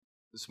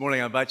This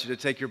morning, I invite you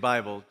to take your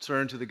Bible,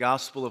 turn to the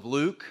Gospel of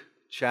Luke,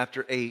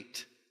 chapter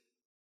 8,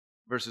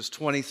 verses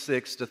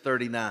 26 to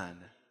 39.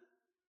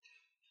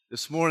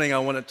 This morning, I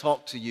want to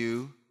talk to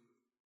you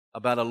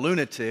about a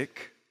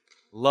lunatic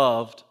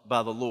loved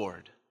by the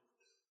Lord.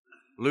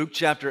 Luke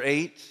chapter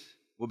 8,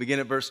 we'll begin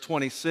at verse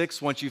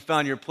 26. Once you've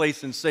found your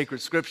place in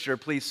sacred Scripture,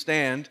 please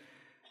stand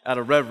out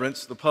of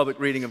reverence, the public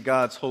reading of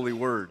God's holy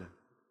word.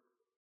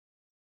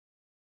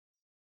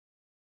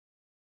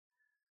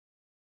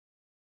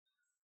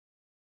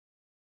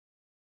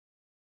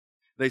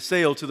 They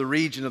sailed to the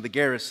region of the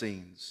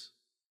Gerasenes,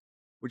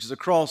 which is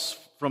across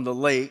from the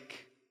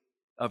lake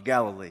of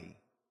Galilee.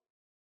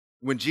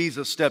 When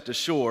Jesus stepped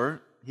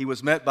ashore, he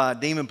was met by a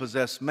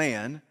demon-possessed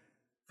man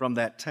from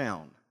that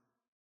town.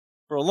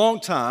 For a long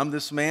time,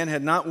 this man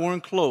had not worn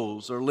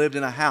clothes or lived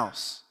in a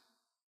house,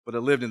 but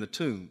had lived in the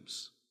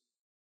tombs.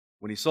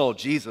 When he saw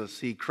Jesus,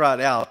 he cried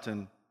out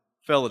and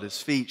fell at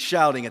his feet,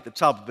 shouting at the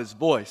top of his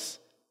voice,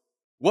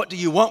 "What do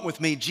you want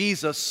with me,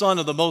 Jesus, Son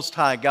of the Most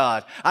High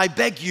God? I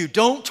beg you,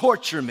 don't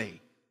torture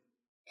me."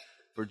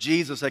 For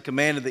Jesus had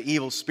commanded the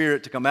evil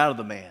spirit to come out of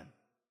the man.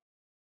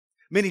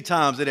 Many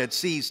times it had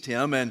seized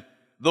him, and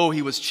though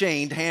he was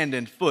chained hand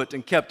and foot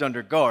and kept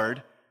under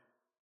guard,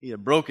 he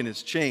had broken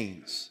his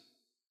chains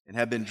and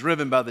had been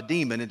driven by the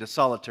demon into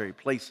solitary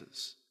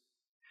places.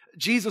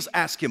 Jesus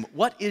asked him,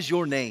 "What is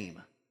your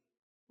name?"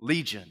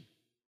 "Legion,"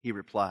 he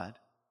replied,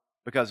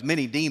 because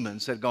many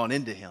demons had gone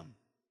into him.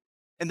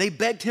 And they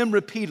begged him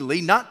repeatedly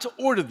not to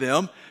order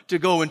them to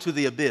go into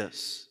the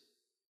abyss.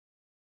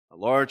 A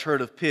large herd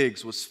of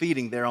pigs was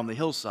feeding there on the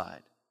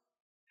hillside.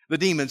 The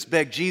demons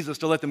begged Jesus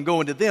to let them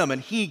go into them,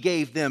 and he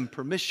gave them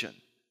permission.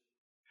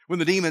 When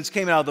the demons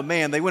came out of the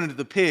man, they went into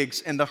the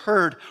pigs, and the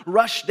herd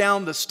rushed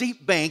down the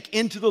steep bank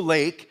into the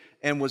lake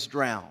and was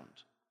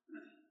drowned.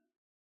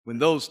 When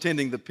those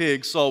tending the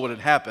pigs saw what had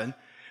happened,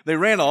 they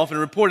ran off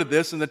and reported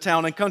this in the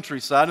town and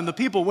countryside, and the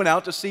people went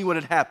out to see what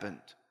had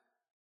happened.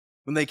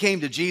 When they came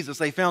to Jesus,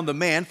 they found the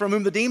man from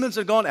whom the demons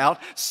had gone out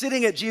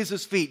sitting at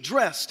Jesus' feet,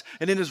 dressed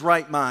and in his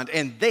right mind,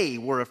 and they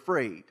were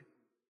afraid.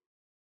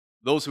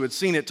 Those who had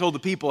seen it told the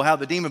people how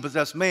the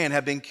demon-possessed man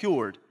had been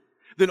cured.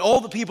 Then all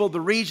the people of the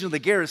region of the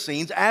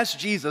Gerasenes asked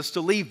Jesus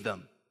to leave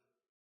them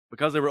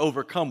because they were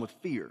overcome with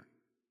fear.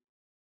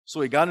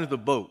 So he got into the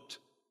boat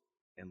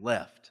and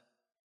left.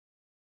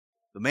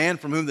 The man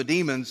from whom the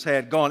demons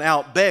had gone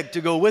out begged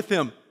to go with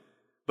him,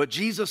 but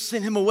Jesus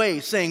sent him away,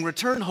 saying,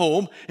 "Return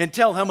home and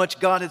tell how much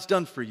God has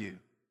done for you."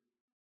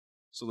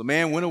 So the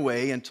man went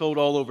away and told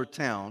all over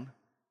town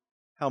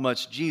how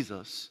much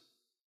Jesus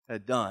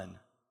had done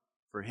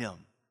for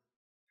him.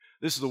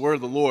 This is the word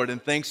of the Lord,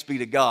 and thanks be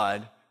to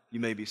God. You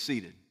may be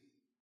seated.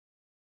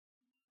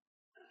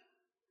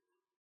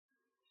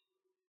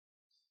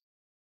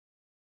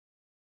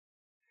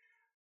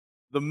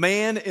 The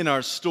man in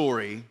our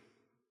story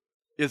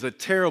is a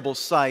terrible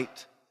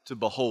sight to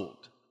behold.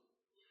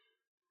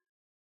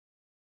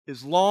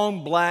 His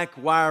long, black,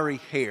 wiry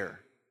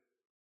hair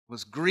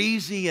was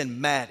greasy and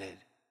matted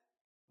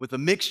with a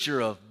mixture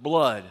of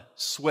blood,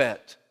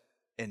 sweat,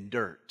 and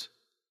dirt.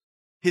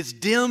 His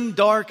dim,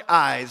 dark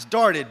eyes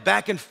darted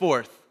back and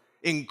forth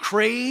in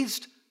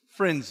crazed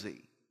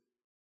frenzy.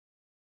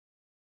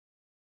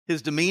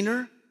 His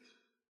demeanor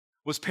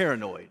was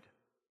paranoid.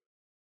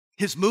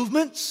 His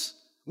movements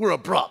were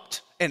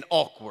abrupt and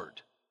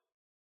awkward.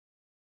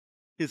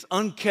 His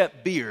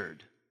unkempt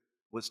beard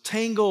was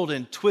tangled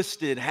and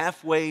twisted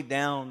halfway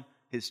down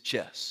his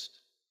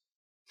chest.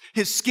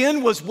 His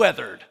skin was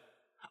weathered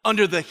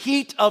under the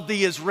heat of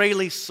the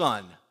Israeli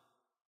sun.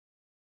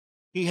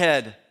 He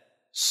had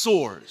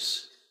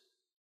sores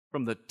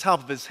from the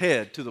top of his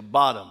head to the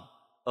bottom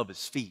of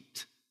his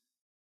feet.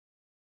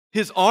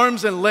 His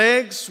arms and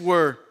legs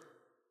were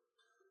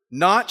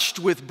notched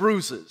with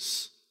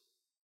bruises,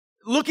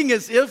 looking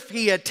as if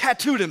he had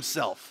tattooed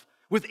himself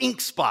with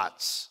ink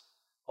spots,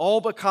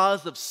 all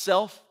because of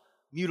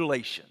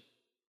self-mutilation.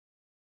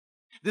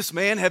 This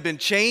man had been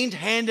chained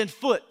hand and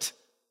foot,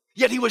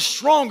 yet he was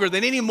stronger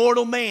than any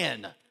mortal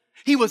man.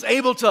 He was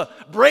able to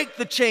break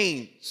the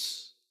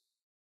chains.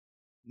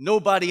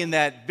 Nobody in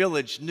that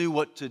village knew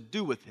what to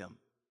do with him.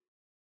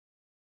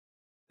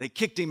 They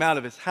kicked him out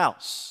of his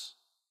house,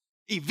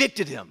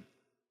 evicted him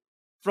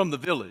from the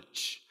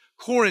village,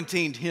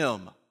 quarantined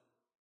him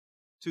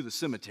to the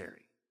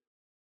cemetery.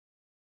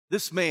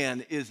 This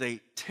man is a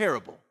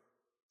terrible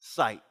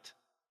sight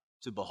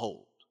to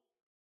behold.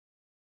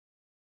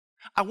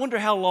 I wonder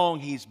how long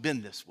he's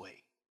been this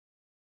way.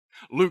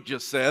 Luke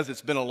just says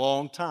it's been a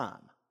long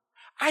time.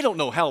 I don't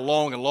know how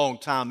long a long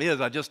time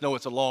is. I just know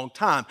it's a long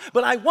time.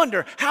 But I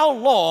wonder, how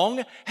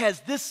long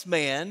has this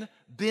man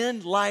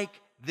been like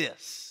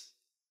this?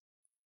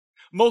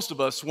 Most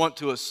of us want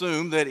to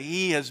assume that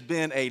he has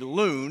been a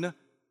loon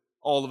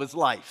all of his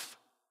life.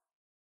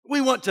 We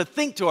want to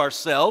think to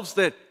ourselves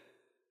that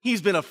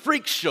he's been a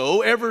freak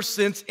show ever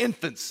since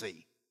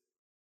infancy.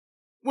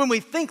 When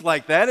we think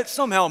like that, it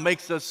somehow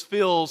makes us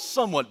feel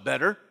somewhat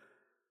better,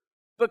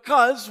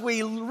 because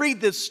we read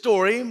this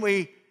story and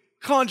we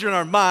conjure in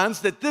our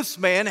minds that this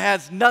man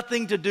has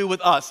nothing to do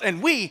with us,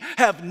 and we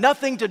have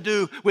nothing to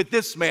do with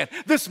this man.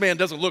 This man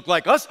doesn't look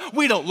like us.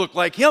 We don't look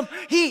like him.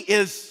 He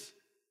is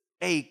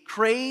a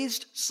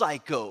crazed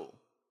psycho.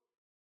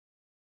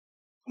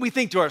 We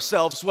think to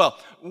ourselves, well,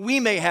 we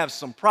may have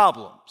some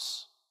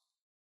problems,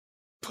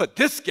 but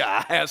this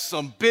guy has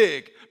some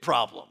big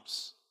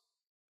problems.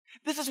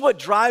 This is what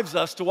drives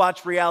us to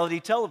watch reality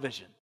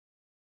television.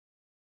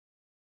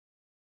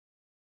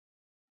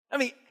 I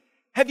mean,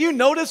 have you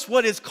noticed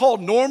what is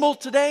called normal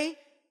today?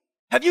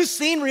 Have you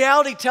seen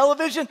reality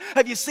television?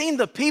 Have you seen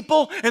the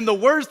people and the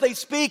words they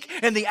speak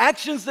and the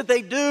actions that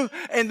they do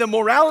and the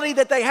morality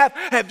that they have?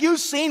 Have you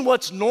seen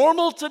what's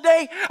normal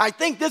today? I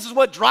think this is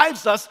what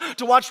drives us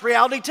to watch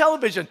reality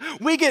television.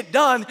 We get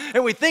done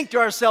and we think to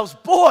ourselves,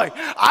 boy,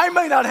 I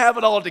may not have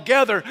it all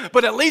together,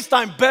 but at least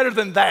I'm better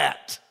than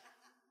that.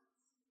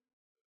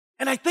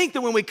 And I think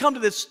that when we come to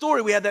this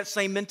story, we have that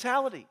same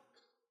mentality.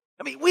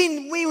 I mean,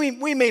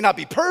 we may not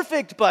be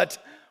perfect, but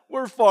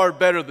we're far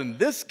better than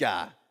this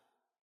guy.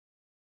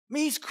 I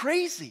mean, he's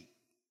crazy.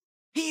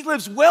 He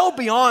lives well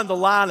beyond the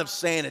line of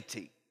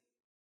sanity.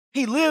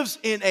 He lives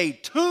in a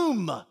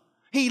tomb.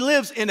 He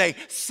lives in a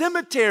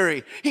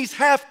cemetery. He's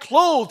half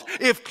clothed,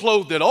 if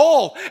clothed at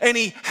all, and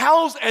he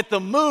howls at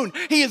the moon.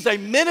 He is a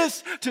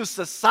menace to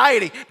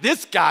society.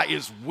 This guy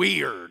is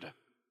weird.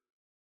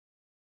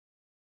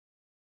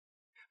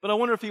 But I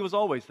wonder if he was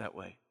always that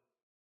way.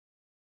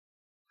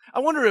 I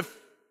wonder if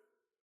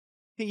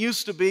he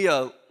used to be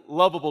a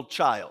lovable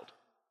child.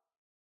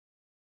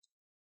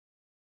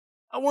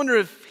 I wonder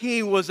if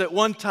he was at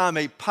one time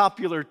a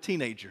popular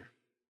teenager.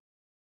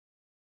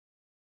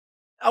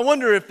 I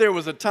wonder if there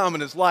was a time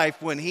in his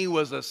life when he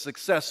was a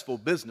successful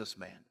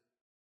businessman.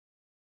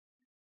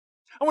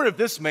 I wonder if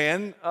this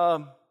man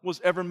was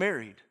ever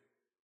married.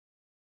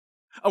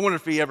 I wonder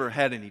if he ever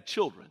had any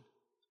children.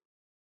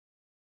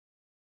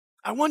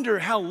 I wonder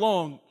how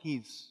long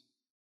he's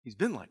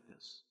been like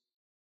this.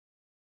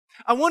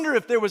 I wonder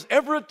if there was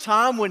ever a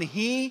time when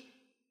he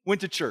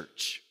went to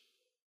church.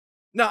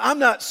 Now, I'm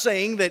not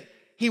saying that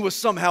he was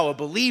somehow a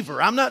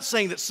believer. I'm not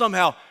saying that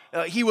somehow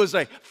he was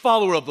a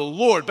follower of the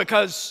Lord,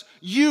 because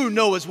you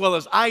know as well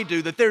as I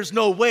do that there's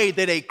no way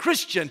that a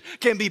Christian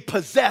can be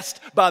possessed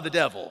by the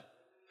devil.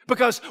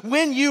 Because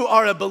when you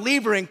are a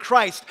believer in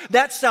Christ,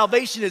 that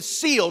salvation is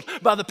sealed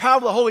by the power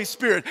of the Holy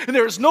Spirit. And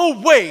there is no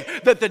way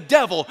that the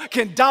devil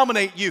can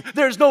dominate you.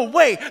 There's no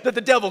way that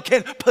the devil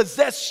can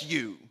possess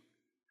you.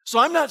 So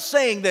I'm not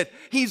saying that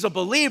he's a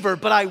believer,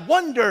 but I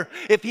wonder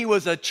if he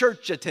was a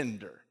church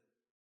attender.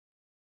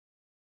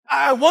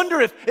 I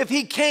wonder if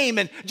he came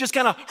and just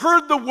kind of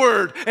heard the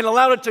word and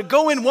allowed it to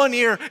go in one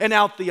ear and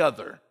out the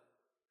other.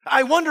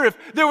 I wonder if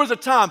there was a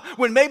time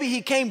when maybe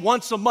he came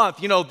once a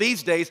month. You know,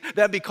 these days,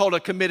 that'd be called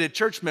a committed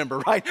church member,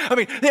 right? I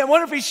mean, I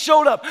wonder if he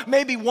showed up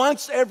maybe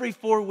once every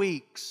 4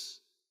 weeks.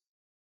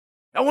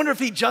 I wonder if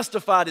he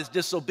justified his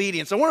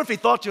disobedience. I wonder if he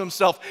thought to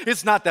himself,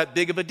 it's not that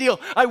big of a deal.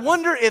 I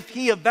wonder if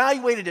he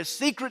evaluated his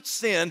secret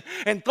sin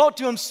and thought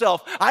to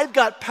himself, I've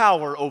got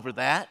power over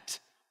that.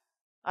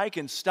 I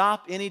can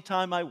stop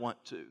anytime I want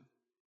to.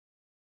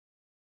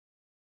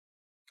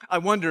 I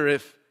wonder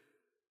if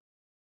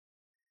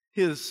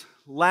his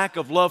lack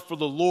of love for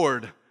the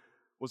Lord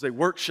was a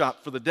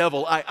workshop for the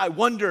devil. I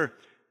wonder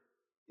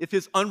if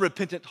his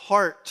unrepentant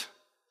heart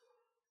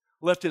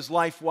left his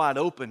life wide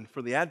open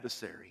for the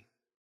adversary.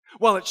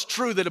 While it's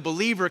true that a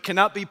believer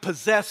cannot be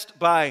possessed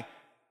by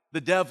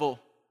the devil,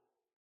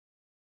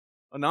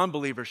 a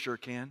non-believer sure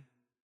can.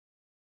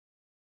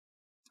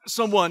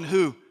 Someone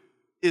who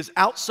is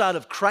outside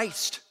of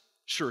Christ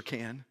sure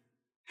can.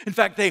 In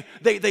fact,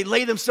 they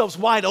lay themselves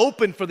wide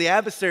open for the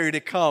adversary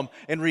to come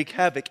and wreak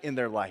havoc in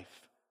their life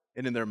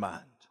and in their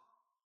mind.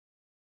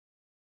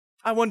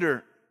 I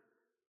wonder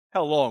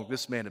how long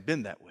this man had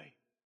been that way.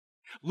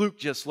 Luke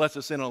just lets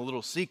us in on a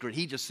little secret.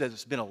 He just says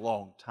it's been a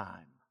long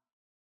time.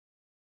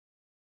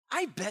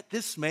 I bet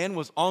this man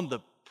was on the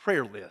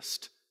prayer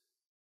list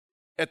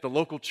at the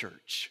local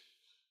church.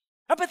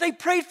 I bet they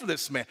prayed for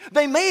this man.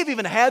 They may have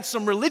even had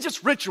some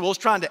religious rituals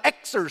trying to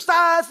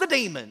exorcise the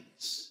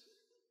demons.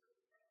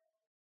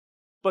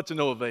 But to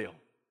no avail.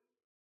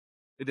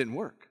 It didn't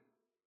work.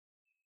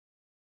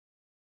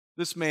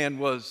 This man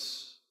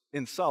was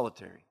in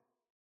solitary.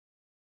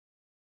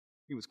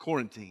 He was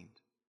quarantined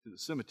to the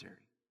cemetery.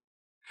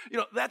 You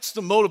know, that's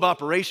the mode of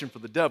operation for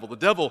the devil. The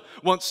devil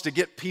wants to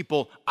get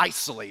people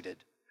isolated.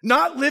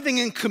 Not living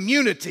in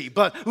community,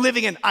 but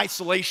living in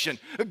isolation.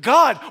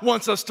 God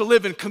wants us to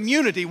live in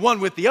community, one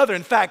with the other.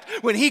 In fact,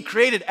 when He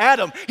created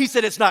Adam, He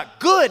said it's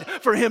not good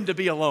for him to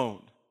be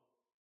alone.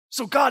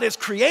 So God has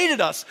created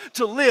us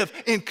to live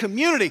in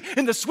community,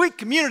 in the sweet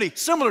community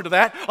similar to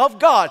that of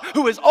God,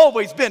 who has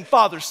always been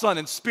Father, Son,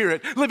 and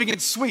Spirit, living in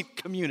sweet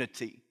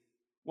community,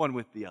 one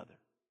with the other.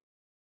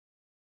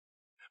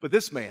 But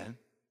this man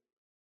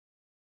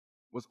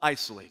was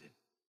isolated.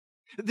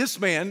 This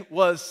man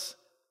was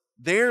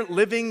there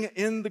living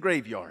in the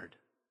graveyard.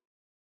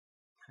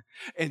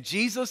 And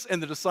Jesus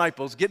and the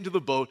disciples get into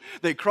the boat.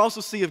 They cross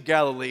the Sea of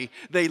Galilee.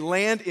 They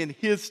land in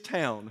His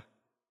town.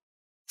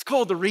 It's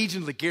called the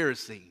region of the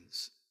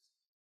Gerasenes.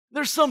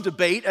 There's some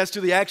debate as to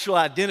the actual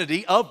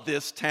identity of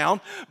this town,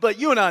 but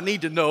you and I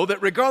need to know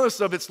that regardless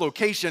of its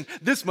location,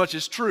 this much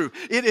is true.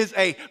 It is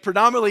a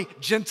predominantly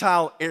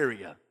Gentile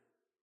area.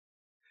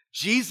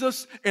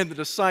 Jesus and the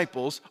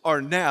disciples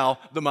are now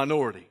the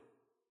minority.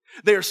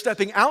 They are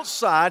stepping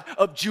outside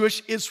of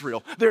Jewish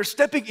Israel. They're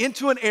stepping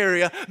into an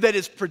area that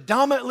is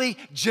predominantly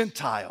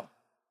Gentile.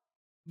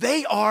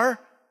 They are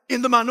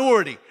in the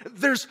minority.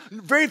 There's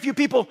very few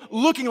people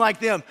looking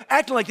like them,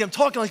 acting like them,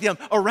 talking like them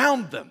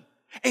around them.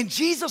 And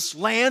Jesus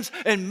lands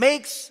and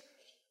makes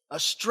a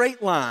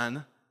straight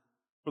line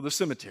for the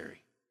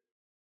cemetery.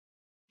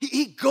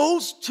 He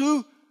goes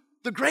to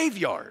the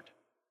graveyard.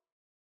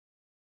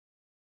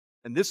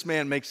 And this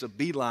man makes a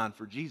beeline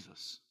for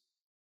Jesus.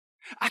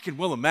 I can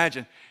well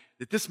imagine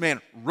that this man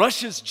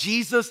rushes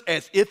Jesus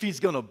as if he's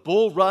going to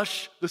bull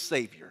rush the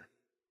Savior.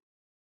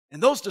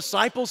 And those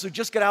disciples who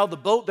just got out of the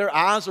boat, their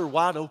eyes are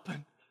wide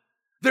open.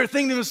 They're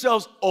thinking to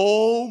themselves,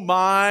 oh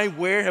my,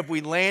 where have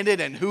we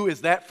landed and who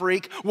is that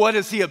freak? What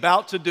is he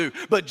about to do?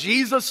 But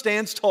Jesus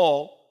stands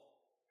tall.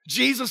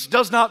 Jesus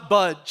does not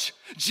budge.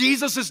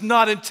 Jesus is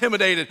not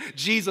intimidated.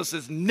 Jesus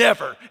is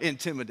never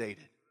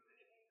intimidated.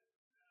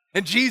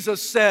 And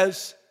Jesus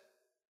says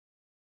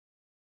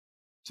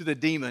to the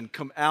demon,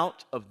 come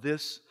out of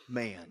this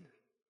man.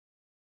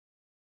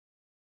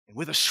 And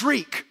with a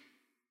shriek,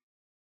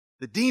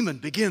 the demon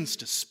begins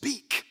to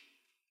speak.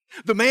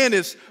 The man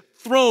is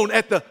thrown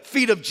at the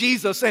feet of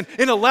Jesus, and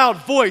in a loud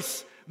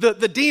voice,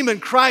 the demon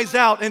cries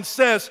out and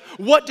says,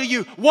 what do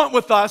you want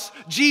with us,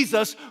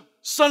 Jesus,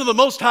 Son of the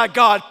Most High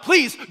God?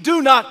 Please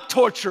do not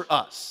torture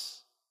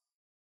us.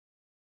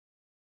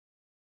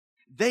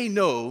 They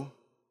know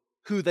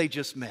who they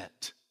just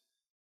met.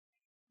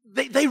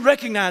 They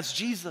recognize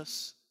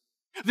Jesus.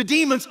 The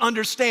demons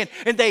understand,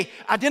 and they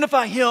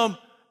identify him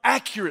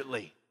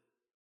accurately.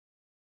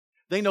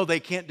 They know they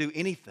can't do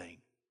anything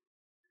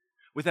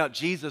without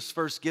Jesus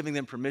first giving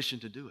them permission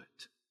to do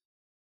it.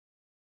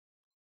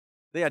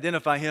 They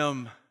identify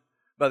him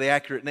by the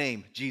accurate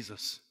name,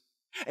 Jesus,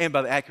 and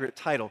by the accurate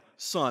title,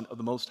 Son of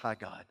the Most High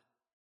God.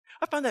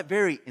 I find that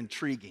very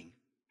intriguing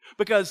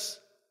because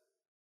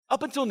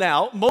up until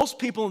now, most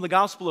people in the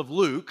Gospel of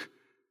Luke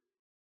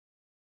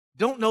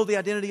don't know the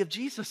identity of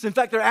Jesus. In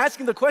fact, they're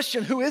asking the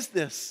question, who is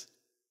this?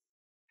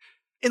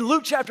 In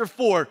Luke chapter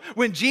 4,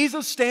 when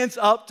Jesus stands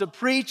up to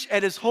preach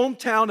at his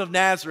hometown of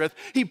Nazareth,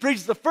 he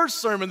preaches the first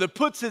sermon that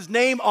puts his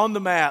name on the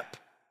map.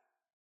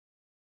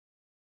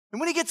 And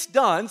when he gets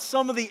done,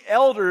 some of the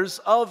elders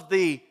of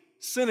the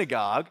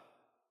synagogue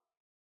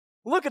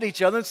look at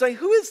each other and say,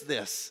 who is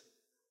this?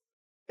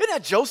 Isn't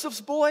that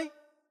Joseph's boy?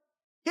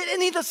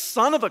 Isn't he the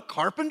son of a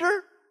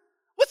carpenter?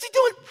 What's he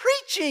doing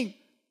preaching?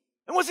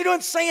 And what's he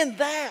doing saying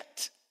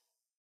that?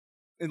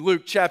 In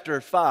Luke chapter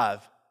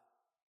 5,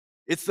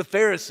 it's the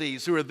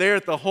Pharisees who are there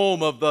at the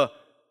home of the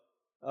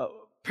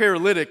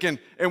paralytic. And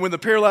when the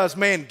paralyzed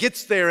man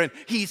gets there and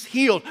he's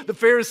healed, the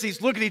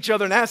Pharisees look at each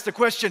other and ask the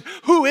question,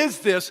 who is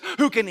this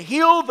who can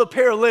heal the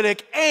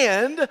paralytic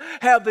and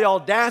have the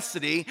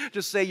audacity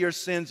to say your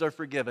sins are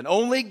forgiven?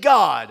 Only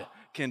God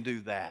can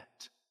do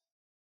that.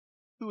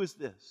 Who is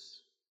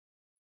this?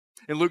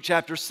 In Luke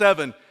chapter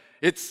 7,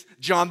 it's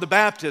John the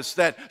Baptist,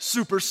 that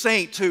super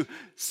saint who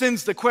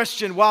sends the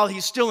question while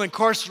he's still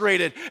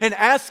incarcerated and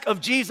asks of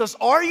Jesus,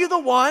 are you the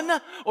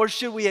one or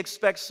should we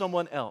expect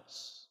someone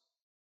else?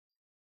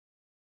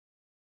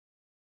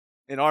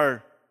 In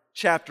our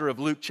chapter of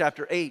Luke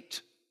chapter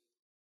 8,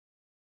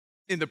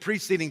 in the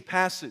preceding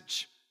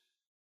passage,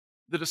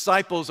 the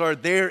disciples are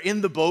there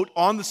in the boat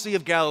on the Sea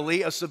of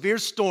Galilee. A severe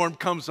storm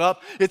comes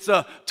up. It's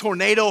a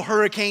tornado,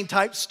 hurricane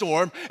type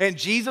storm. And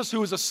Jesus,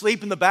 who is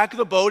asleep in the back of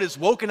the boat, is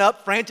woken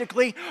up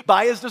frantically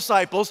by his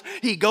disciples.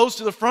 He goes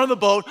to the front of the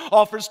boat,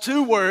 offers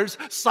two words,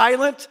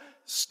 silent,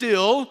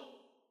 still,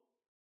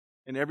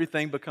 and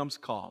everything becomes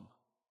calm.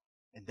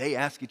 And they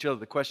ask each other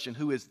the question,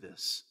 who is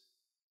this?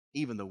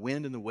 Even the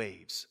wind and the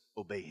waves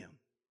obey him.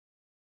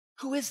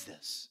 Who is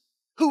this?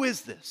 Who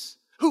is this?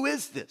 Who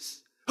is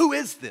this? Who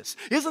is this?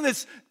 Isn't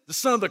this the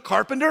son of the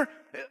carpenter?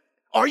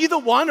 Are you the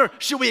one or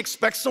should we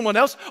expect someone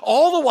else?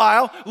 All the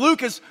while,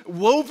 Luke is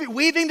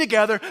weaving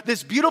together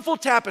this beautiful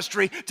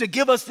tapestry to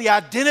give us the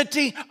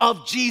identity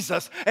of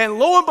Jesus. And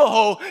lo and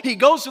behold, he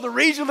goes to the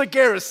region of the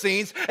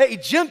Gerasenes, a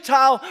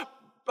Gentile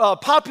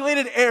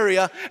populated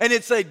area, and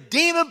it's a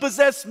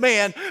demon-possessed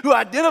man who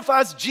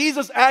identifies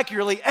Jesus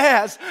accurately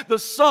as the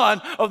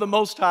Son of the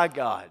Most High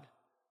God.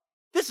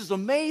 This is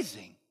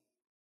amazing.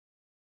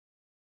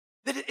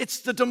 That it's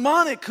the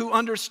demonic who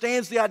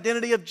understands the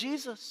identity of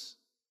Jesus.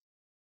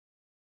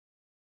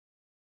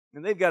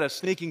 And they've got a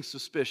sneaking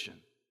suspicion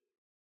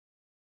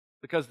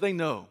because they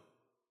know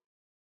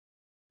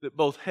that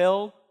both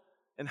hell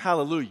and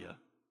hallelujah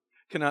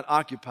cannot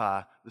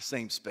occupy the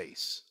same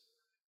space.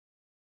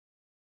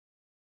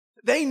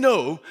 They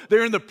know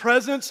they're in the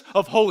presence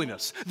of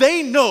holiness.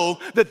 They know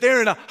that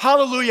they're in a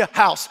hallelujah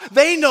house.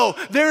 They know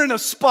they're in a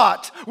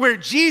spot where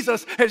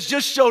Jesus has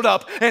just showed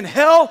up, and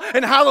hell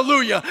and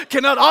hallelujah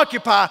cannot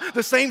occupy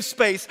the same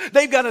space.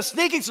 They've got a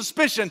sneaking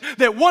suspicion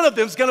that one of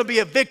them is going to be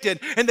evicted,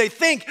 and they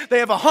think, they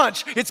have a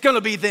hunch, it's going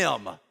to be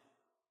them.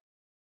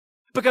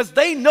 Because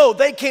they know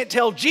they can't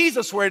tell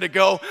Jesus where to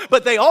go,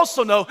 but they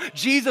also know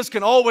Jesus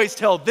can always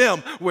tell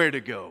them where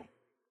to go.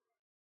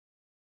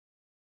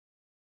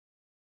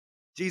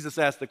 Jesus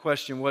asked the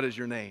question, what is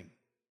your name?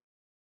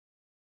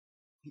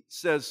 He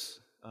says,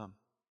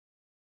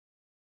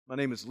 my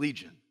name is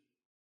Legion.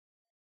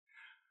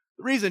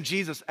 The reason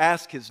Jesus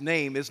asked his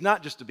name is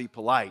not just to be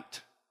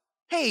polite.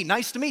 Hey,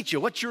 nice to meet you.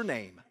 What's your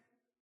name?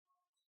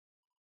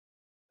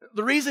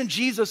 The reason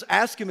Jesus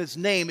asked him his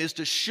name is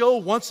to show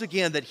once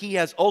again that he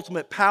has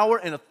ultimate power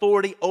and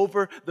authority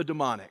over the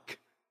demonic.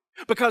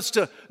 Because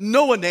to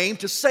know a name,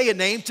 to say a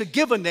name, to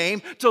give a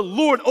name, to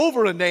lord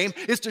over a name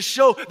is to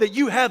show that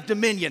you have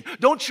dominion.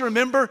 Don't you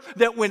remember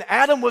that when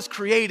Adam was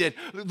created,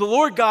 the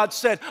Lord God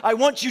said, I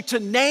want you to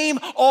name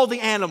all the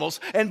animals.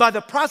 And by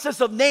the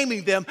process of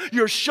naming them,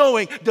 you're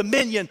showing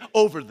dominion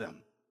over them.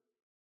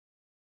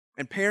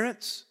 And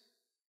parents,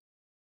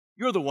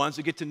 you're the ones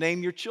who get to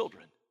name your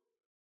children.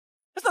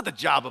 It's not the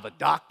job of a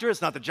doctor.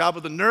 It's not the job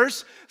of the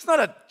nurse. It's not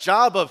a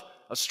job of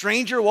a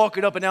stranger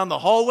walking up and down the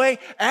hallway.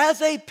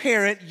 As a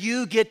parent,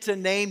 you get to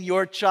name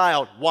your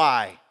child.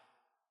 Why?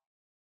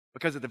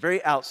 Because at the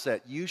very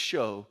outset, you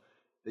show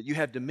that you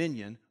have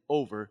dominion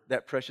over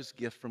that precious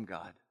gift from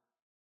God.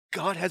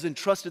 God has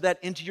entrusted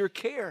that into your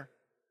care.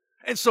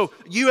 And so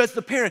you as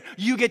the parent,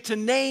 you get to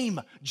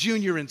name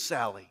Junior and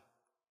Sally.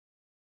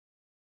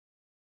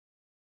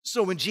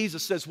 So when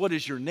Jesus says, what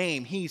is your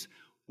name? He's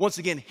once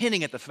again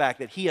hinting at the fact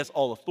that he has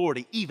all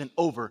authority even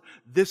over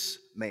this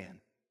man.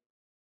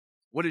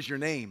 What is your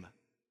name?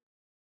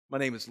 My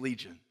name is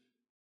Legion.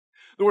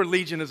 The word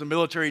legion is a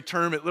military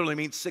term. It literally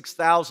means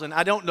 6,000.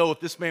 I don't know if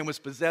this man was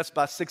possessed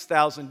by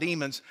 6,000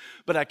 demons,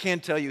 but I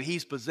can tell you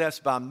he's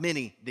possessed by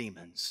many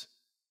demons.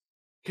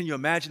 Can you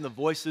imagine the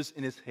voices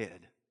in his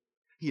head?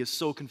 He is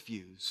so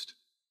confused.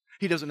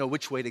 He doesn't know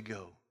which way to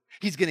go.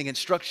 He's getting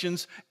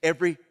instructions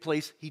every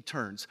place he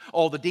turns.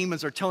 All the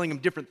demons are telling him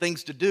different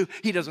things to do.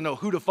 He doesn't know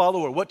who to follow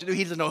or what to do.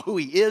 He doesn't know who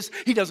he is.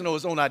 He doesn't know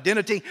his own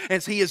identity.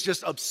 And so he is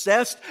just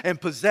obsessed and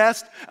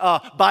possessed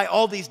by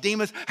all these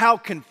demons. How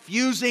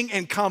confusing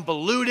and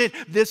convoluted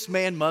this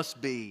man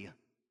must be.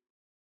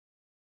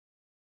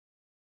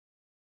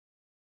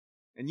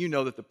 And you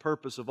know that the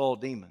purpose of all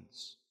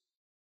demons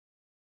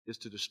is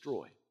to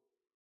destroy.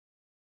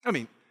 I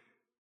mean,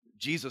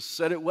 Jesus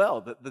said it well,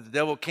 that the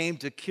devil came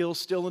to kill,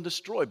 steal, and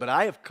destroy, but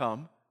I have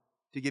come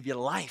to give you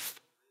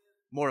life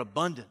more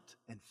abundant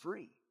and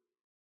free.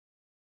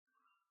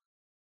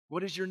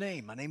 What is your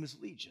name? My name is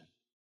Legion,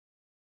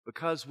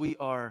 because we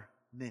are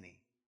many.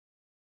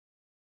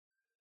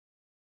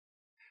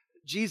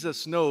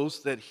 Jesus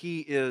knows that he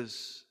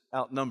is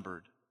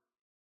outnumbered,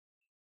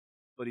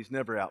 but he's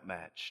never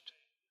outmatched.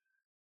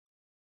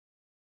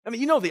 I mean,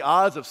 you know the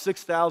odds of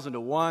 6,000 to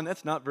 1,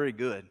 that's not very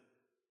good,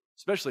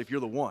 especially if you're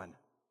the one.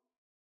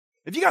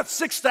 If you got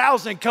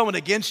 6,000 coming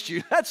against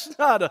you, that's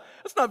not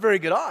very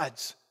good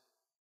odds,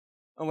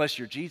 unless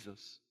you're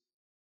Jesus.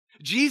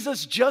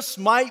 Jesus just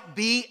might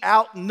be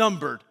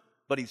outnumbered,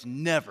 but he's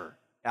never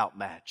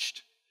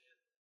outmatched.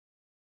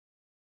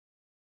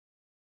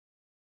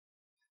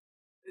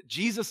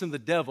 Jesus and the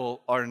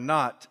devil are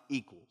not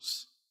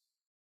equals.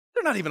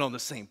 They're not even on the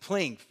same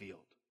playing field.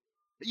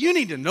 You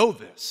need to know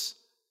this.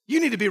 You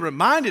need to be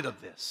reminded of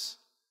this.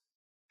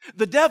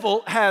 The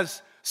devil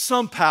has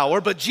some power,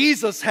 but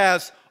Jesus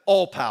has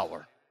all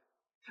power.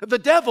 The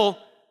devil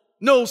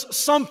knows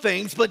some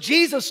things, but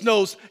Jesus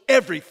knows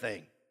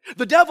everything.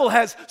 The devil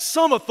has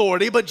some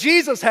authority, but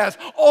Jesus has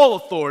all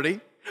authority.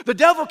 The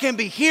devil can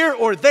be here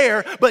or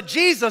there, but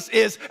Jesus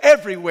is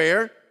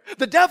everywhere.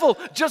 The devil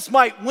just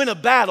might win a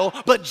battle,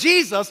 but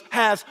Jesus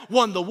has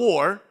won the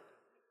war.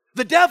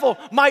 The devil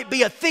might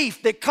be a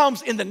thief that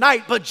comes in the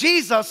night, but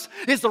Jesus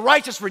is the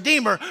righteous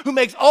Redeemer who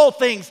makes all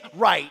things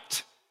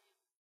right.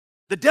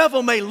 The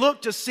devil may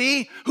look to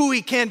see who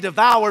he can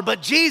devour,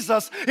 but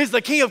Jesus is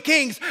the King of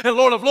Kings and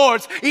Lord of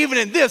Lords, even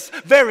in this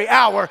very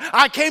hour.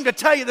 I came to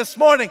tell you this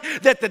morning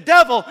that the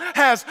devil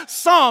has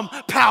some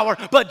power,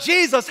 but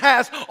Jesus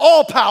has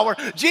all power.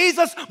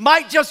 Jesus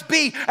might just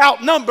be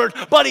outnumbered,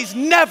 but he's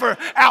never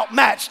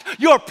outmatched.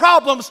 Your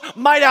problems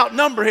might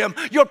outnumber him.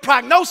 Your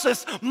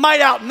prognosis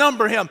might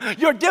outnumber him.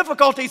 Your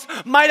difficulties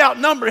might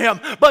outnumber him,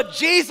 but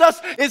Jesus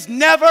is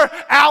never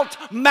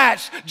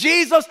outmatched.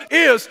 Jesus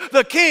is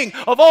the King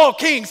of all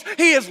kings.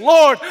 He is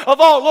Lord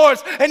of all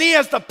lords, and he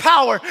has the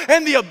power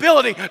and the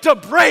ability to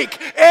break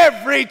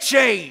every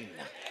chain.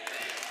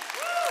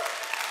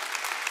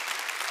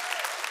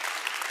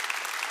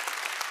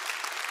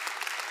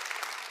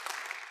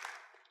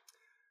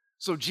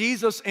 So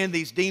Jesus and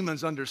these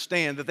demons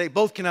understand that they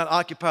both cannot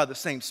occupy the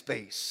same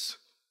space.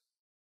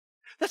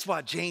 That's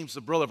why James,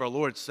 the brother of our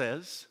Lord,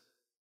 says,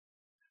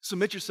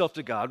 submit yourself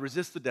to God,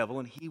 resist the devil,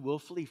 and he will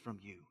flee from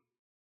you.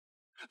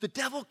 The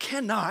devil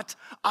cannot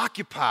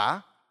occupy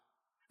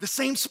the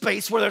same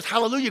space where there's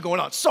hallelujah going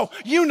on. So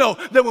you know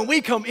that when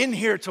we come in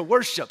here to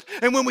worship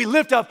and when we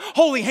lift up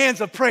holy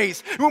hands of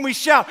praise, when we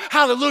shout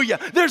hallelujah,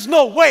 there's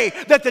no way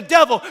that the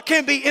devil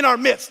can be in our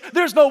midst.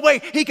 There's no way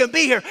he can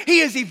be here.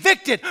 He is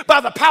evicted by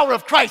the power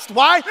of Christ.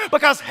 Why?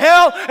 Because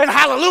hell and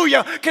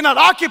hallelujah cannot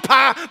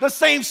occupy the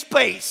same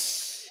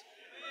space.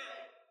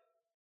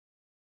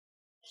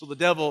 So the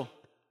devil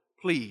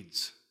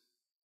pleads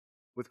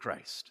with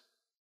Christ.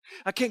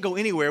 I can't go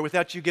anywhere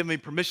without you giving me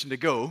permission to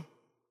go.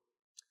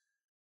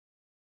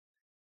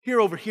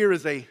 Over here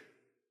is a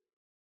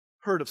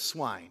herd of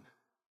swine.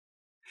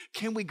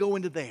 Can we go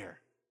into there?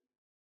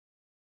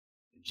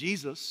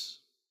 Jesus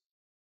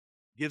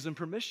gives him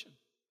permission.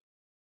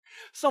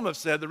 Some have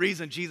said the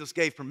reason Jesus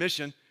gave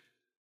permission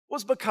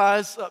was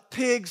because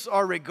pigs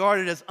are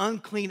regarded as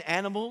unclean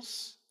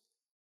animals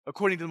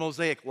according to the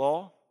Mosaic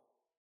law.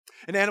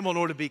 An animal, in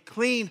order to be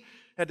clean,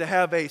 had to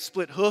have a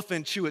split hoof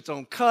and chew its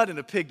own cud, and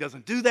a pig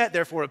doesn't do that.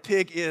 Therefore, a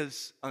pig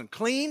is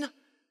unclean.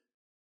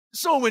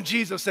 So when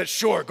Jesus said,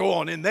 sure, go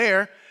on in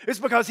there, it's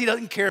because he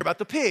doesn't care about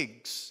the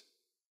pigs.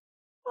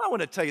 Well, I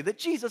want to tell you that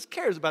Jesus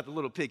cares about the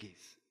little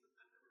piggies.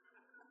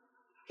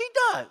 He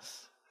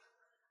does.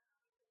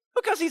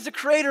 Because he's the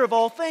creator of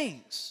all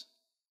things.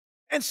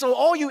 And so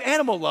all you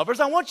animal lovers,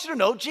 I want you to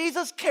know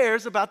Jesus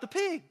cares about the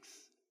pigs.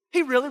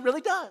 He really,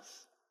 really does.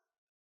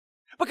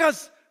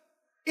 Because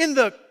in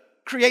the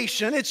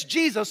creation, it's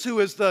Jesus who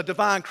is the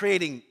divine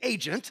creating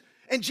agent,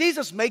 and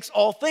Jesus makes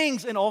all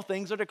things, and all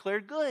things are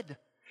declared good.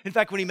 In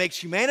fact, when he makes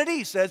humanity,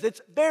 he says it's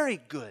very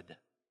good.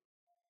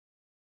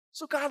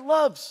 So God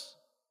loves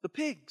the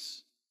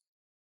pigs.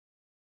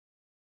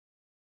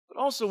 But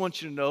I also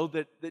want you to know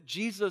that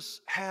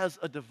Jesus has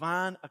a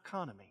divine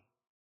economy.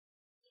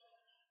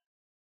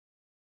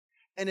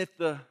 And if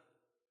the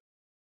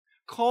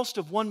cost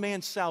of one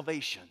man's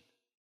salvation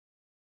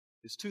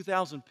is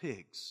 2,000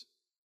 pigs,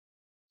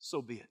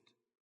 so be it.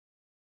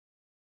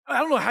 I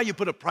don't know how you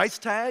put a price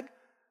tag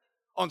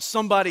on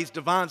somebody's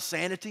divine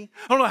sanity.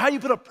 I don't know how you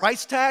put a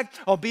price tag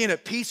on being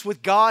at peace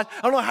with God.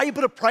 I don't know how you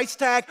put a price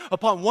tag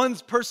upon one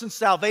person's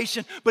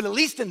salvation, but at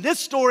least in this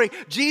story,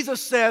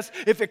 Jesus says,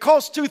 if it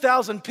costs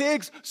 2,000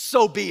 pigs,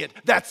 so be it.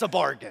 That's a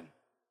bargain.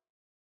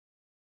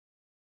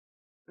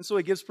 And so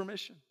he gives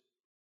permission.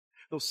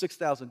 Those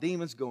 6,000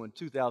 demons go in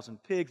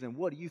 2,000 pigs, and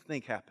what do you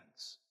think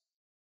happens?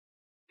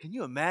 Can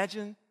you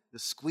imagine the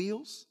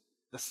squeals,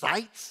 the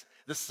sights,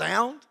 the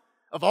sound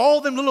of all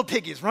them little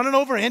piggies running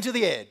over into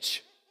the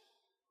edge?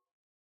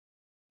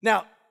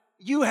 Now,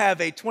 you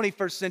have a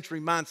 21st century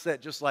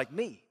mindset just like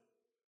me.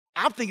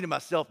 I'm thinking to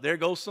myself, there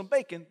goes some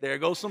bacon, there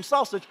goes some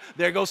sausage,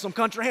 there goes some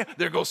country ham,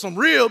 there goes some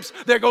ribs,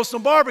 there goes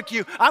some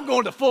barbecue. I'm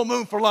going to Full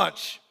Moon for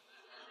lunch.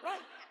 Right?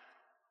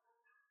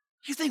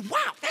 You think,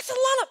 wow, that's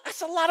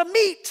a lot of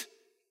meat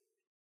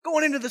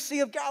going into the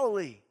Sea of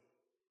Galilee.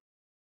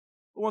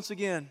 But once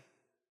again,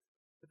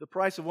 if the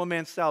price of one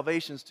man's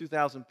salvation is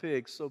 2,000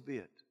 pigs, so be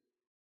it.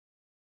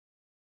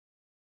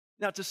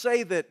 Now, to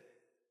say that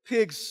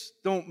pigs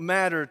don't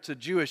matter to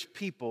Jewish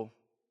people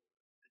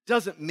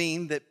doesn't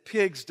mean that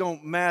pigs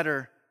don't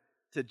matter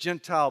to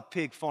Gentile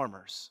pig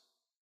farmers.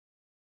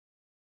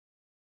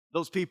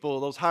 Those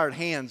people, those hired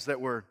hands that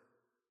were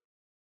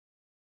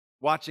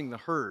watching the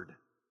herd,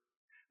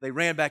 they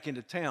ran back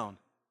into town.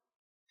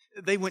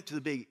 They went to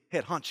the big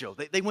head honcho.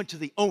 They went to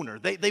the owner.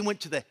 They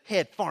went to the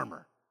head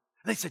farmer.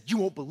 They said, you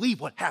won't believe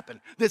what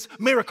happened. This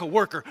miracle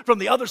worker from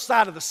the other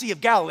side of the Sea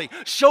of Galilee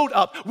showed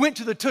up, went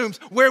to the tombs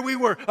where we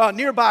were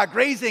nearby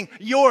grazing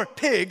your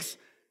pigs.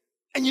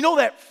 And you know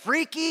that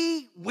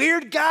freaky,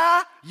 weird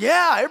guy?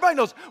 Yeah, everybody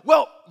knows.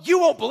 Well, you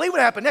won't believe what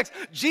happened next.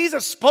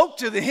 Jesus spoke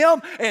to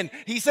him, and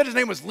he said his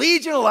name was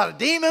Legion, a lot of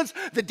demons.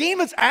 The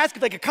demons asked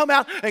if they could come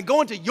out and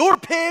go into your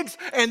pigs,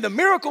 and the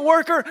miracle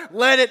worker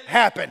let it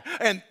happen.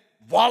 And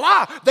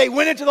voila, they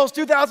went into those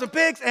 2,000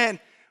 pigs, and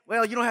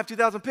well, you don't have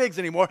 2,000 pigs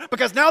anymore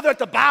because now they're at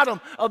the bottom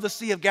of the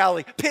Sea of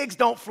Galilee. Pigs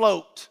don't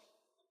float.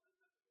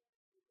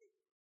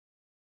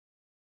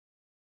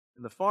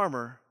 And the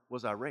farmer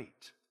was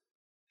irate.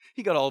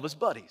 He got all of his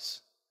buddies,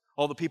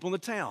 all the people in the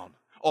town,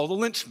 all the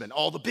lynchmen,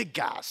 all the big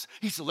guys.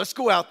 He said, let's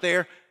go out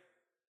there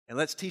and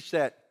let's teach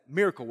that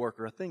miracle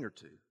worker a thing or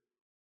two.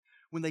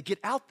 When they get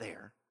out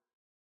there,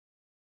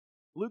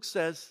 Luke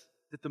says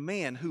that the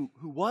man who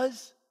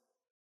was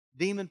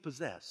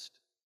demon-possessed,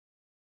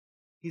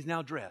 he's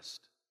now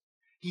dressed.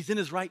 He's in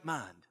his right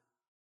mind.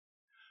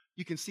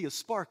 You can see a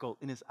sparkle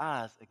in his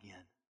eyes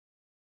again.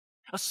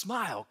 A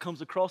smile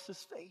comes across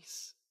his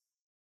face.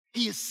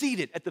 He is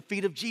seated at the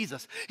feet of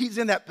Jesus. He's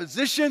in that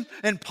position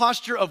and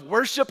posture of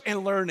worship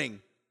and learning.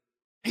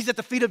 He's at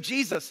the feet of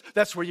Jesus.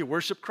 That's where you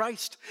worship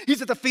Christ.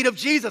 He's at the feet of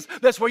Jesus.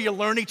 That's where you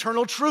learn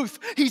eternal truth.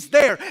 He's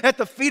there at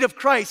the feet of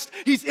Christ.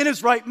 He's in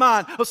his right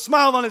mind, a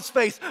smile on his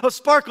face, a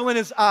sparkle in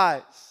his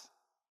eyes.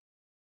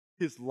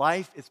 His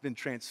life has been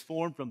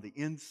transformed from the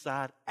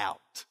inside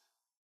out.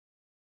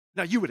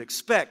 Now, you would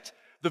expect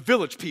the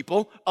village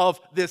people of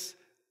this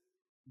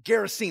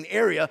Gerasene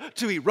area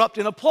to erupt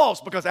in applause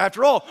because,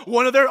 after all,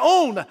 one of their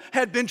own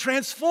had been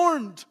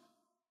transformed.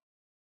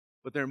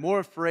 but they're more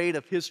afraid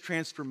of his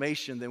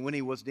transformation than when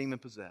he was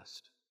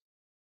demon-possessed.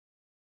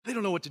 They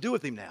don't know what to do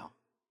with him now.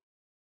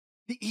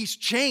 He's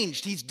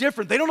changed. He's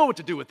different. They don't know what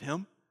to do with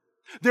him.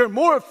 They're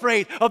more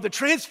afraid of the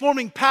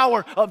transforming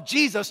power of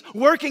Jesus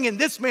working in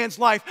this man's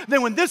life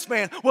than when this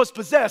man was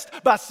possessed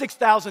by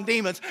 6,000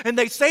 demons. And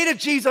they say to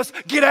Jesus,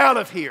 "Get out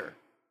of here."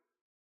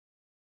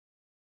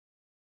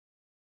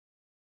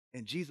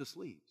 And Jesus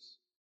leaves.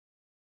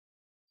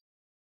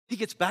 He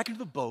gets back into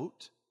the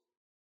boat,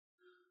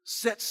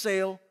 sets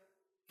sail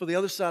for the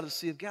other side of the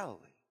Sea of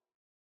Galilee.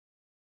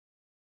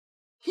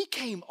 He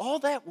came all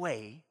that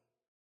way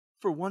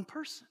for one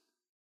person.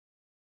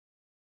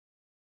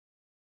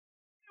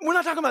 We're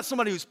not talking about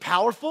somebody who's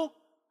powerful,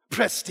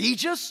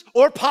 prestigious,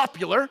 or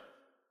popular.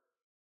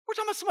 We're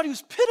talking about somebody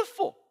who's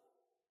pitiful.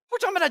 We're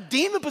talking about a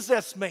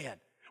demon-possessed man.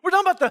 We're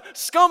talking about the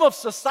scum of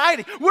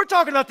society. We're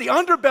talking about the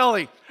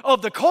underbelly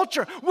of the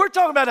culture. We're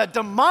talking about a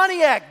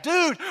demoniac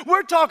dude.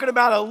 We're talking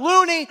about a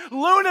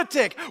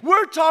lunatic.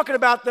 We're talking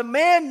about the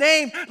man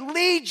named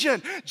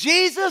Legion.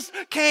 Jesus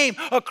came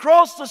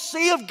across the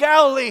Sea of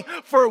Galilee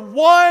for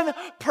one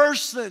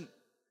person.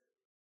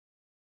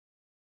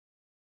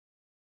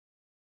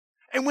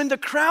 And when the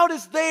crowd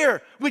is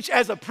there, which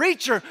as a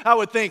preacher, I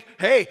would think,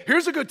 hey,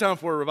 here's a good time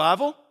for a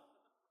revival.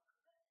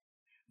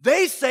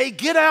 They say,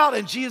 "Get out."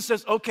 And Jesus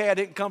says, "Okay, I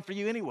didn't come for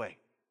you anyway."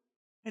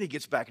 And he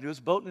gets back into his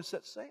boat and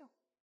sets sail.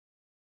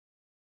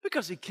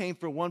 Because he came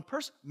for one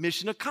person.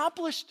 Mission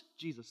accomplished,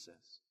 Jesus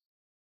says.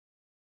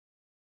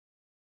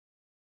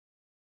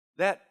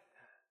 That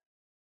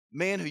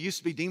man who used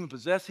to be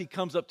demon-possessed, he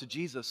comes up to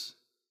Jesus.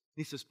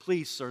 And he says,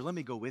 "Please, sir, let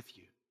me go with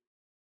you."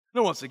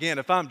 Now, once again,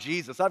 if I'm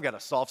Jesus, I've got a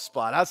soft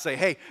spot. I say,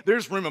 "Hey,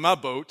 there's room in my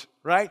boat,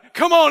 right?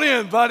 Come on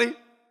in, buddy.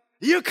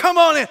 You come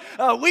on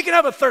in. We can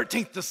have a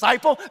 13th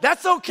disciple.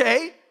 That's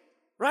okay,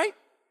 right?"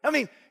 I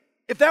mean,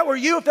 if that were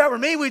you, if that were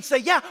me, we'd say,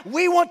 "Yeah,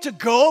 we want to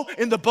go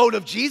in the boat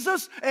of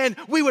Jesus, and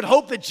we would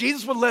hope that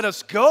Jesus would let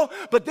us go."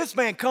 But this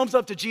man comes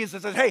up to Jesus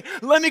and says, "Hey,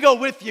 let me go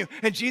with you."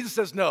 And Jesus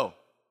says, "No."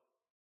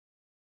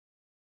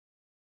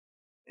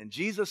 And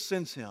Jesus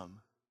sends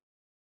him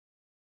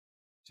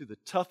to the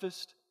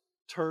toughest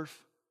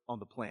turf on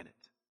the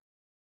planet.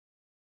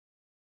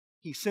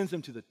 He sends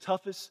him to the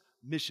toughest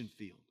mission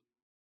field.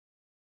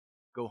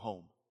 Go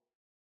home.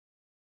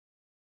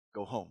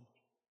 Go home.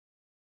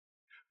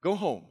 Go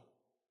home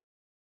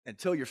and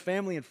tell your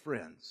family and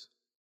friends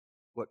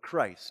what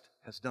Christ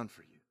has done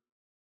for you.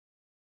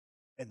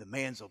 And the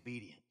man's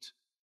obedient.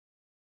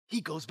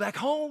 He goes back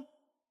home.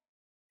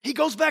 He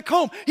goes back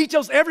home. He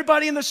tells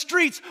everybody in the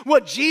streets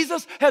what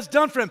Jesus has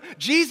done for him.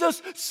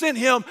 Jesus sent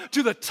him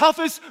to the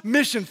toughest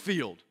mission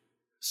field.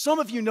 Some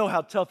of you know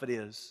how tough it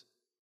is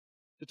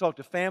to talk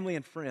to family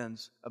and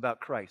friends about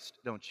Christ,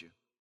 don't you?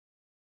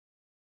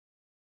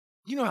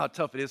 You know how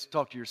tough it is to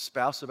talk to your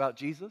spouse about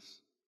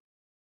Jesus?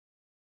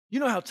 You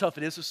know how tough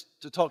it is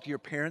to talk to your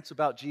parents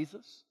about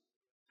Jesus?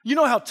 You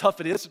know how tough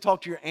it is to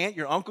talk to your aunt,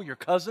 your uncle, your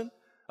cousin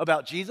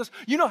about Jesus?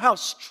 You know how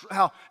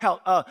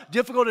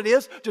difficult it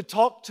is to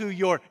talk to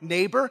your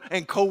neighbor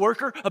and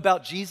coworker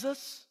about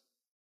Jesus?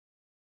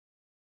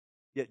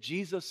 Yet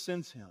Jesus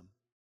sends him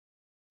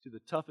to the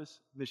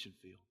toughest mission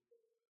field.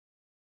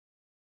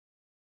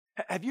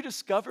 Have you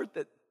discovered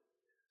that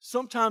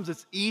sometimes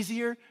it's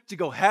easier to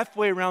go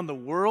halfway around the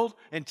world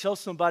and tell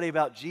somebody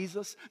about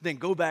Jesus than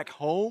go back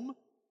home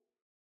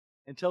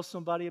and tell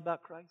somebody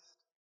about Christ?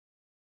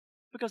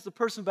 Because the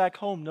person back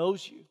home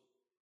knows you,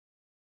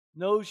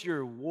 knows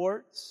your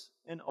warts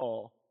and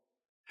all,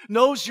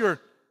 knows your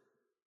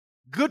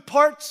good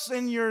parts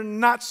and your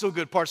not so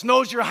good parts,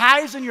 knows your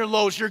highs and your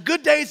lows, your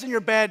good days and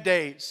your bad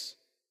days.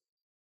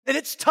 And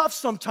it's tough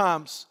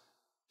sometimes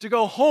to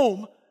go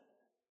home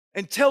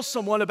and tell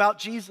someone about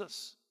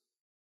Jesus.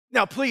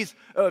 Now, please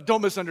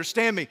don't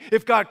misunderstand me.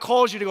 If God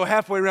calls you to go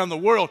halfway around the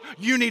world,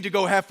 you need to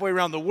go halfway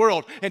around the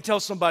world and tell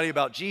somebody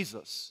about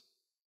Jesus.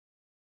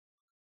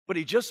 But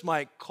he just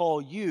might call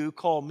you,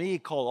 call me,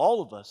 call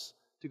all of us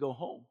to go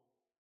home.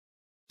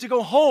 To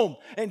go home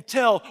and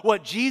tell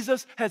what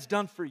Jesus has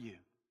done for you.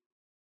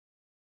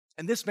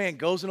 And this man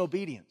goes in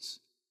obedience.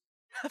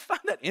 I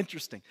find that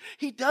interesting.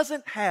 He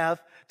doesn't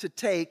have to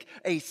take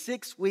a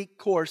 6-week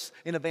course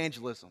in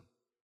evangelism.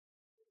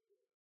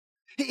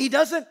 He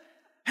doesn't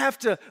have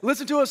to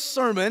listen to a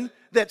sermon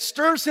that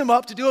stirs him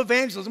up to do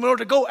evangelism in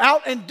order to go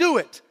out and do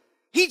it.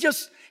 He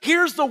just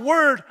hears the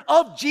word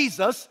of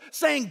Jesus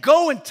saying,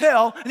 "Go and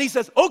tell," and he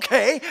says,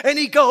 "Okay," and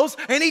he goes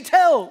and he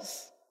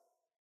tells.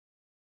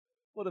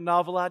 What a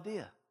novel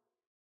idea.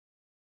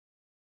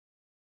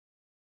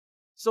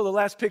 So the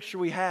last picture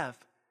we have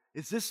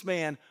is this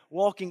man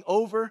walking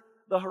over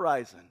the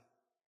horizon.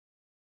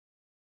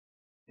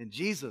 And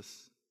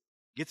Jesus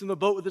gets in the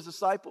boat with his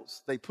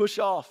disciples. They push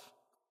off.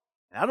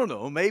 I don't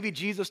know, maybe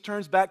Jesus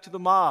turns back to the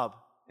mob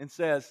and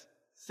says,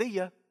 "See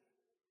ya."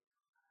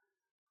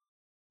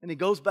 And he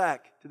goes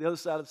back to the other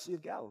side of the Sea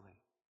of Galilee.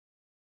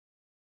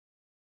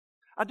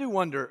 I do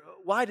wonder,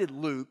 why did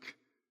Luke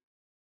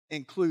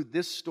include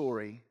this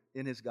story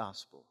in his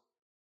gospel?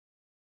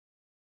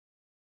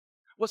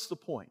 What's the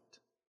point?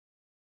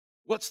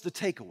 What's the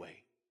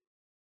takeaway?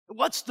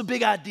 What's the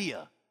big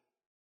idea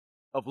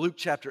of Luke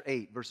chapter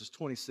 8, verses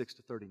 26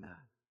 to 39?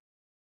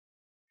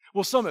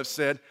 Well, some have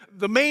said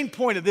the main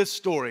point of this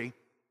story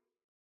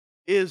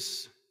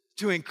is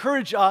to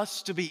encourage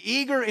us to be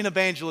eager in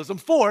evangelism.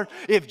 For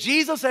if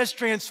Jesus has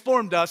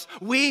transformed us,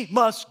 we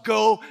must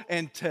go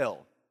and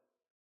tell.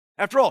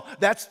 After all,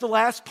 that's the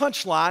last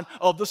punchline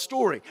of the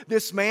story.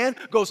 This man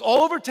goes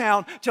all over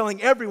town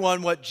telling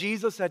everyone what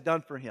Jesus had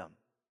done for him.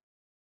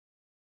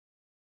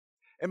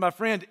 And my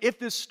friend, if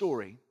this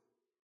story,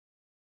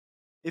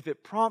 if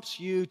it prompts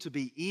you to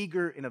be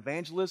eager in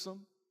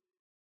evangelism,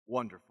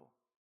 wonderful.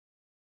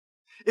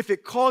 If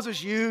it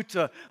causes you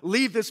to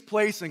leave this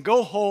place and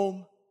go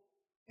home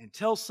and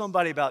tell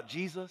somebody about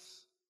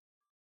Jesus,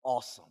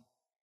 awesome.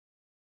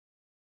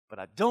 But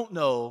I don't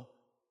know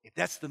if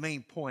that's the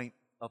main point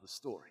of the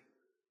story.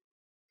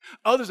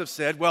 Others have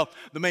said, well,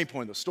 the main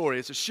point of the story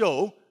is to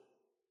show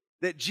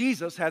that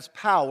Jesus has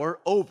power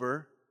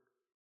over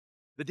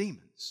the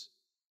demons.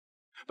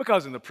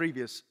 Because in the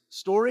previous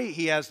story,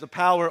 he has the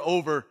power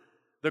over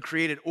the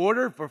created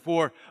order.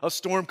 Before a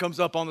storm comes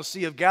up on the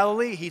Sea of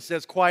Galilee, he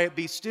says, quiet,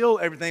 be still.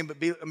 Everything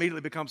immediately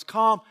becomes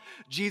calm.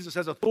 Jesus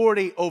has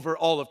authority over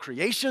all of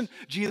creation.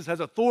 Jesus has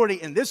authority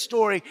in this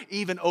story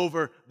even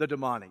over the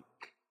demonic.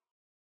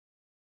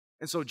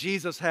 And so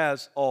Jesus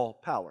has all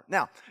power.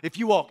 Now, if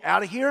you walk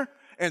out of here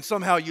and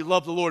somehow you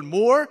love the Lord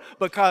more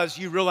because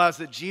you realize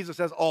that Jesus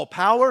has all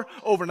power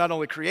over not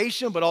only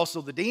creation but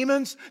also the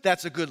demons,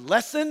 that's a good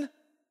lesson.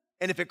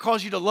 And if it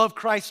causes you to love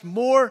Christ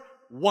more,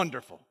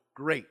 wonderful,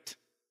 great.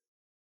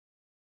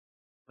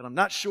 But I'm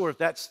not sure if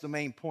that's the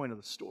main point of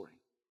the story.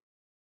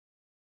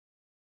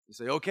 You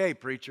say, okay,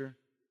 preacher,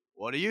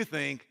 what do you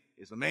think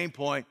is the main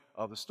point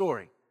of the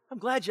story? I'm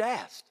glad you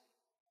asked.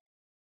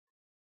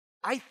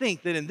 I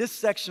think that in this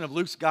section of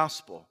Luke's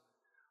gospel,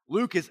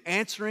 Luke is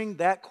answering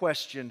that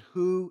question,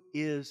 who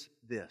is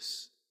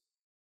this?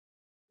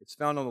 It's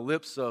found on the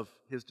lips of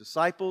his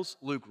disciples.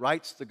 Luke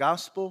writes the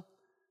gospel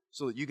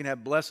so that you can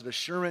have blessed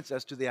assurance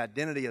as to the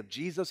identity of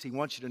Jesus. He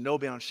wants you to know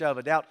beyond a shadow of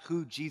a doubt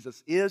who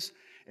Jesus is.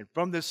 And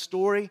from this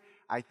story,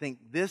 I think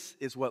this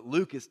is what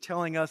Luke is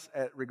telling us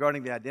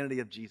regarding the identity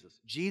of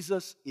Jesus.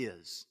 Jesus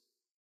is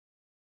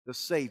the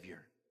Savior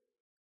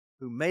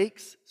who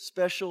makes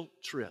special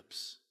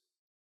trips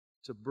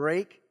to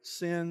break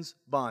sin's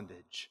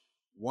bondage,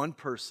 one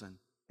person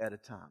at a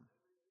time.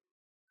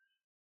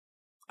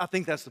 I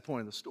think that's the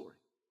point of the story.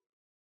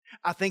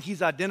 I think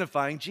he's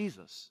identifying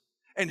Jesus.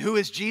 And who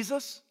is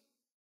Jesus?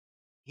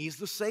 He's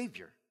the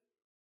Savior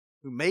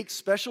who makes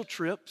special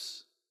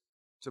trips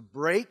to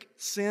break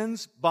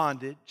sin's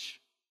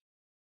bondage,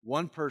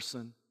 one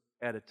person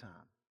at a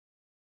time.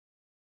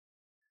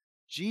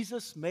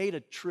 Jesus made a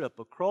trip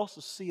across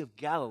the Sea of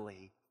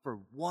Galilee for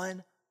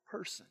one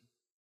person.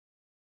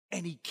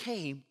 And he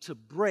came to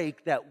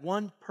break that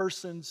one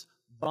person's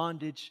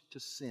bondage to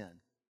sin.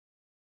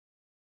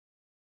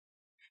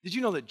 Did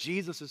you know that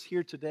Jesus is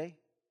here today?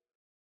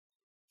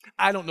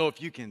 I don't know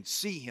if you can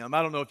see him.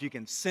 I don't know if you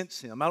can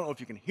sense him. I don't know if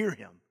you can hear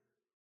him.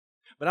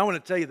 But I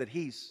want to tell you that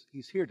he's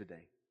here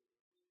today.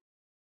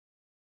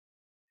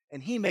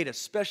 And he made a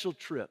special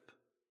trip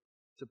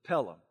to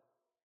Pelham,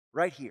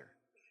 right here.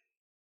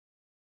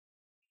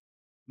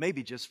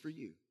 Maybe just for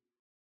you.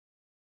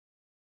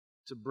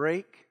 To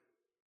break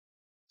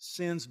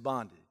sin's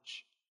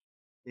bondage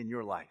in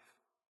your life.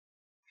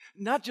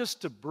 Not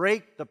just to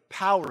break the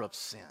power of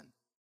sin,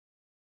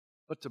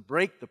 but to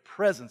break the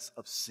presence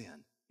of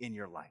sin in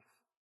your life.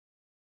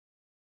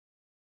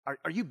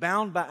 Are you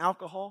bound by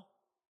alcohol?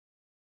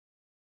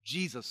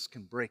 Jesus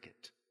can break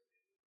it.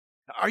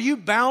 Are you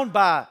bound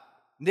by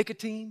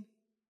nicotine?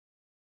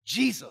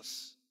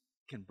 Jesus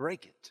can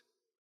break it.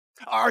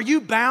 Are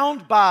you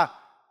bound by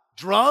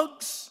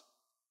drugs?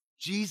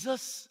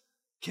 Jesus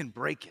can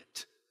break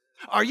it.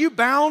 Are you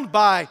bound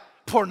by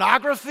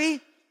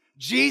pornography?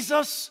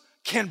 Jesus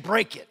can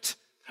break it.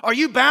 Are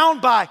you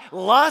bound by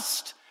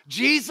lust?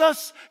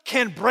 Jesus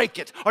can break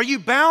it. Are you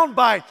bound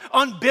by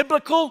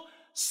unbiblical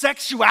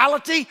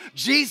sexuality?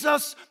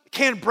 Jesus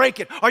can break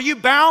it. Are you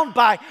bound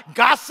by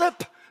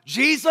gossip?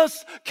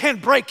 Jesus can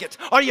break it.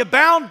 Are you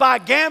bound by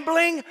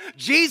gambling?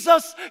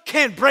 Jesus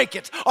can break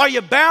it. Are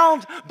you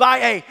bound by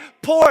a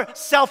poor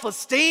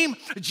self-esteem?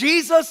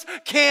 Jesus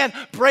can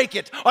break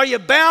it. Are you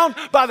bound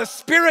by the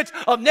spirit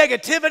of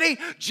negativity?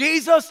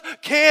 Jesus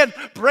can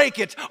break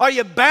it. Are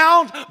you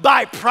bound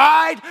by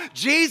pride?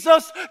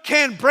 Jesus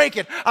can break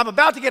it. I'm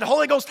about to get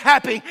Holy Ghost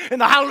happy in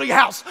the Hallelujah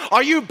house.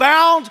 Are you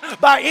bound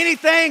by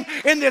anything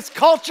in this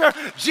culture?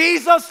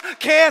 Jesus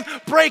can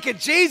break it.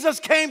 Jesus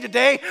came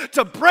today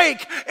to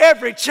break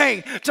every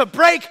chain, to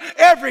break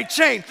every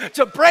chain,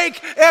 to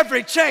break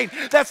every chain.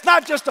 That's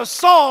not just a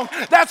song,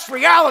 that's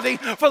reality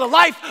for the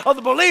life of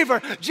the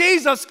believer.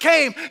 Jesus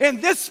came in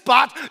this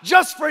spot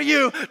just for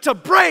you to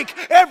break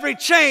every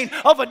chain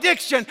of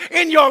addiction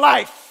in your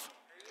life.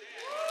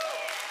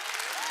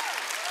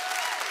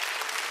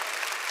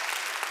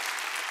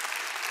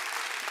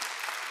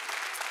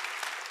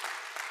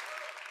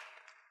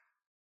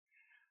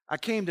 I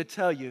came to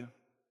tell you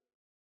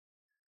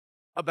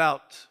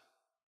about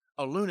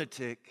a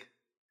lunatic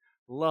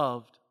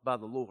loved by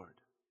the Lord.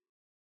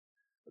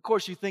 Of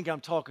course, you think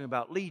I'm talking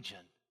about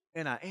Legion,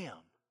 and I am.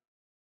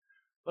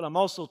 But I'm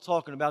also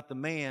talking about the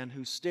man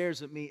who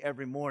stares at me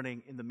every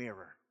morning in the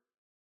mirror.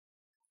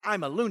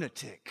 I'm a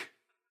lunatic,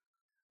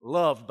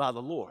 loved by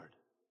the Lord.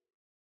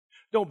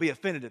 Don't be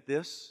offended at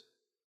this,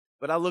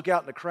 but I look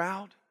out in the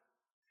crowd,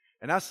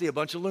 and I see a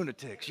bunch of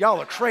lunatics.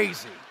 Y'all are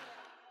crazy.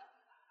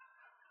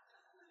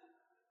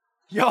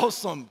 Y'all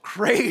some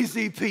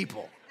crazy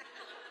people.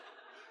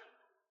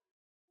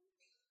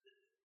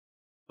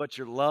 But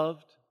you're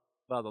loved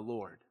by the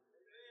Lord.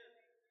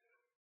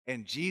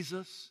 And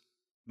Jesus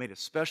made a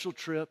special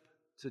trip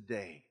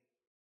today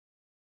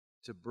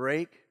to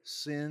break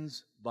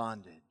sin's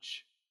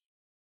bondage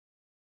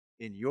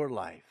in your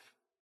life,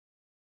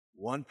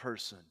 one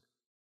person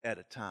at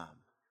a time.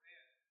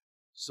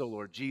 So,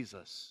 Lord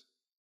Jesus,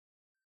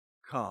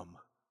 come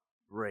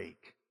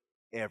break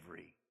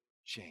every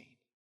chain.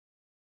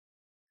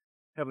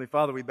 Heavenly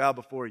Father, we bow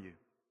before you.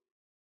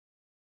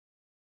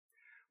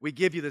 We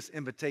give you this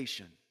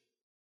invitation.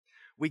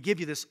 We give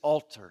you this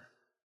altar,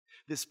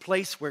 this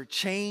place where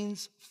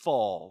chains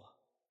fall.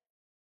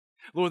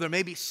 Lord, there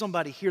may be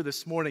somebody here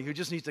this morning who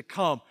just needs to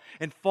come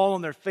and fall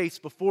on their face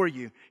before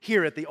you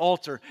here at the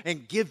altar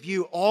and give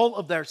you all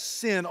of their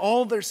sin,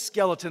 all of their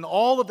skeleton,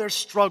 all of their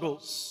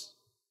struggles,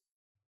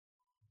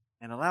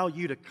 and allow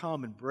you to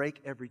come and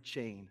break every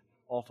chain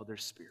off of their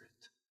spirit.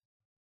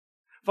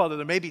 Father,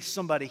 there may be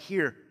somebody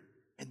here,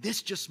 and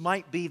this just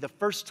might be the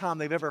first time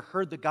they've ever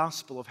heard the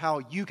gospel of how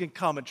you can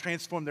come and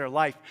transform their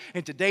life.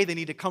 And today they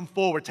need to come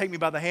forward, take me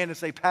by the hand and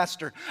say,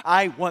 Pastor,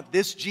 I want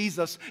this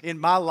Jesus in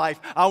my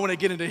life. I want to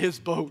get into his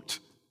boat.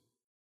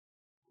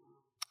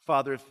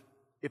 Father,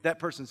 if that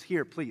person's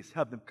here, please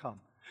have them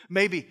come.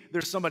 Maybe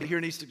there's somebody here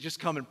who needs to just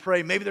come and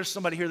pray. Maybe there's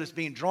somebody here that's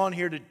being drawn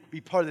here to be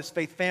part of this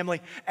faith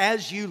family.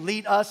 As you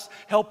lead us,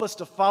 help us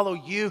to follow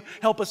you.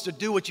 Help us to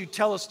do what you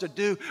tell us to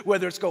do,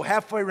 whether it's go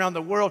halfway around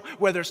the world,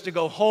 whether it's to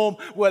go home,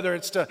 whether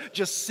it's to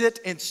just sit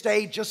and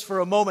stay just for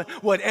a moment.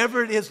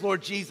 Whatever it is,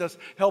 Lord Jesus,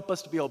 help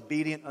us to be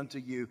obedient unto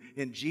you.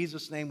 In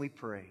Jesus' name we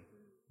pray.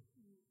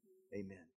 Amen.